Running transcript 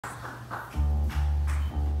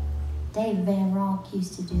Dave Van Ronk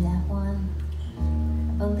used to do that one.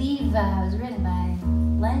 I believe it was written by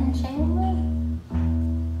Len Chandler.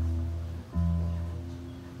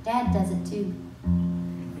 Dad does it too.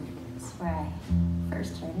 That's where I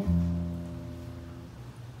first heard it.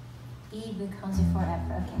 E becomes before F.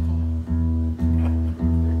 Okay.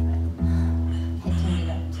 I tuned it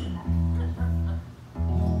up too high.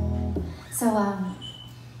 So,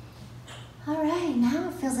 all right, now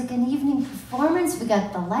it feels like an evening performance. We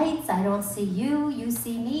got the lights. I don't see you. You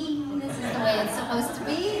see me. This is the way it's supposed to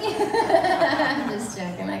be. I'm just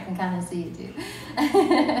joking. I can kind of see you too.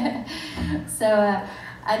 So,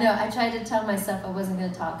 I know I tried to tell myself I wasn't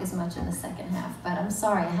going to talk as much in the second half, but I'm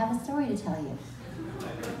sorry. I have a story to tell you.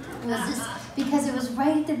 It was just because it was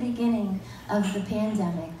right at the beginning of the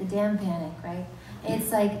pandemic, the damn panic, right?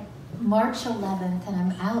 It's like March 11th, and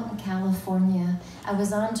I'm out in California. I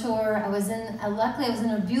was on tour. Luckily I was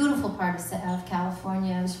in a beautiful part of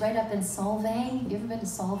California. I was right up in Solvang. Have you ever been to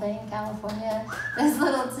Solvang, California? This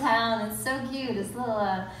little town. It's so cute. It's little,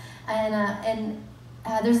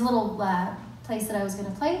 there's a little place that I was going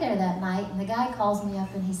to play there that night, and the guy calls me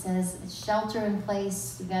up and he says, "It's shelter in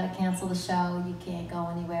place. You got to cancel the show. You can't go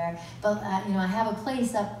anywhere. But I have a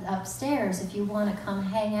place upstairs if you want to come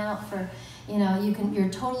hang out for." You're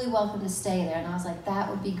totally welcome to stay there. And I was like, that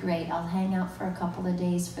would be great. I'll hang out for a couple of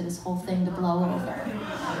days for this whole thing to blow over,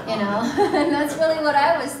 And that's really what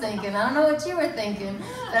I was thinking. I don't know what you were thinking,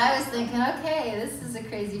 but I was thinking, okay, this is a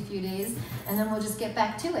crazy few days, and then we'll just get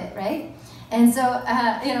back to it, right? And so,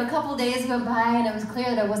 a couple days went by, and it was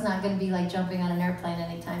clear that I was not going to be like jumping on an airplane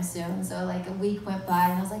anytime soon. So like a week went by,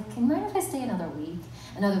 and I was like, can you mind if I stay another week,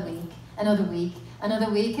 and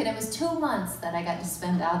it was 2 months that I got to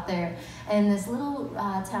spend out there in this little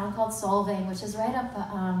town called Solvang, which is right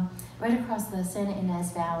across the Santa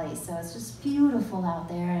Ynez Valley. So it's just beautiful out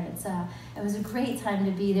there, and it was a great time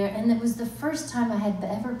to be there. And it was the first time I had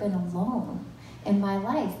ever been alone in my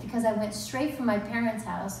life, because I went straight from my parents'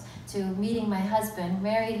 house to meeting my husband,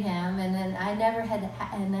 married him, and then I never had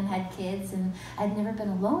had kids, and I'd never been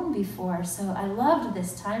alone before. So I loved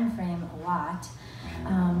this time frame a lot.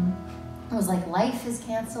 It was like life is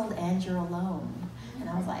canceled and you're alone. And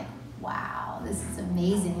I was like, wow, this is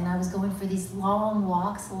amazing. And I was going for these long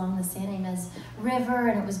walks along the Santa Ynez River,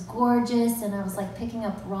 and it was gorgeous. And I was like picking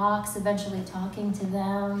up rocks, eventually talking to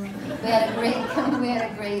them. We had a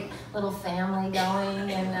great little family going.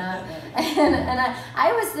 And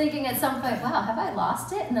I was thinking at some point, wow, have I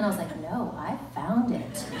lost it? And then I was like, no, I found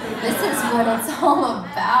it. This is what it's all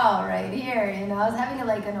about right here. I was having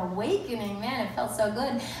an awakening, man. It felt so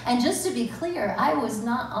good. And just to be clear, I was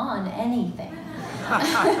not on anything.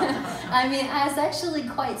 I was actually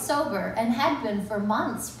quite sober, and had been for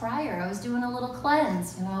months prior. I was doing a little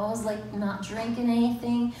cleanse. I was like not drinking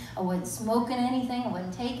anything. I wasn't smoking anything. I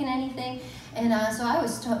wasn't taking anything. And so I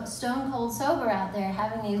was stone cold sober out there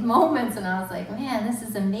having these moments, and I was like, man, this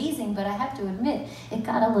is amazing. But I have to admit, it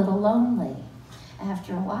got a little lonely.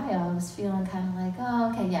 After a while, I was feeling kind of like,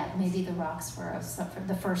 oh, okay, yeah, maybe the rocks were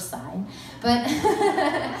the first sign. But,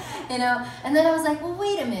 and then I was like, well,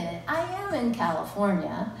 wait a minute. I am in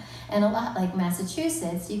California, and a lot like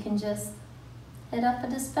Massachusetts, you can just hit up a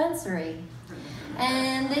dispensary.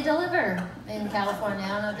 And they deliver in California. I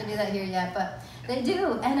don't know if they do that here yet, but they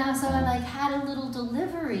do. And so I had a little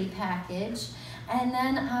delivery package. And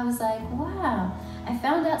then I was like, wow, I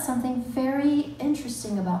found out something very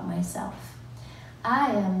interesting about myself.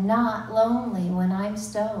 I am not lonely when I'm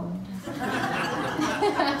stoned.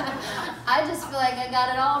 I just feel like I got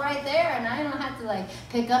it all right there, and I don't have to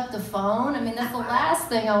pick up the phone. That's the last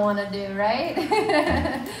thing I want to do, right?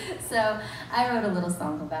 So I wrote a little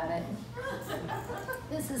song about it.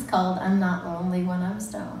 This is called I'm Not Lonely When I'm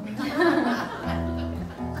Stoned.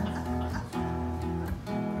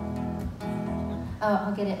 Oh,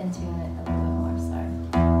 I'll get it into it a little bit more, sorry.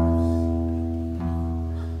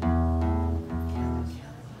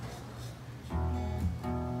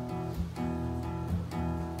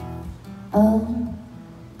 Oh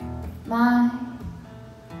my,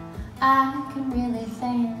 I can really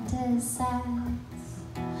fantasize.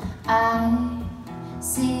 I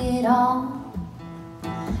see it all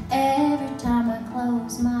every time I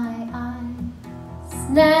close my eyes.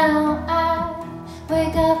 Now I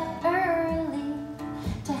wake up early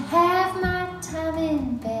to have my time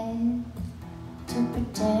in bed, to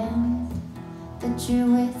pretend that you're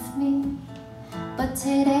with me. But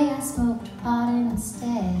today I smoked pot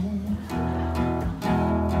instead.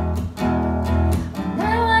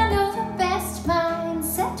 Now I know the best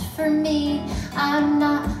mindset for me. I'm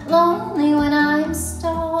not lonely when I'm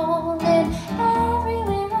stoned, and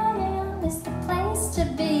everywhere I am is the place to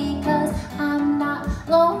be, 'cause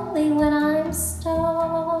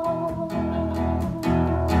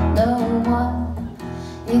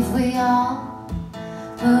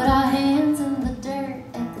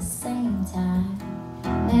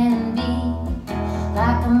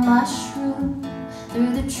mushroom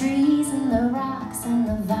through the trees and the rocks and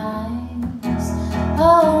the vines.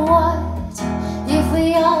 Oh, what if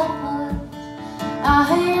we all put our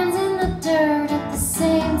hands in the dirt at the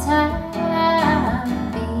same time?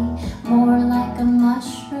 Be more like a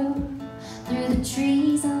mushroom through the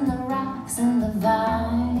trees and the rocks and the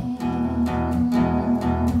vines.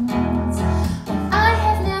 Well, I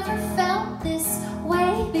have never felt this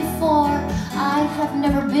way before. I have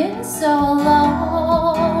never been so alone.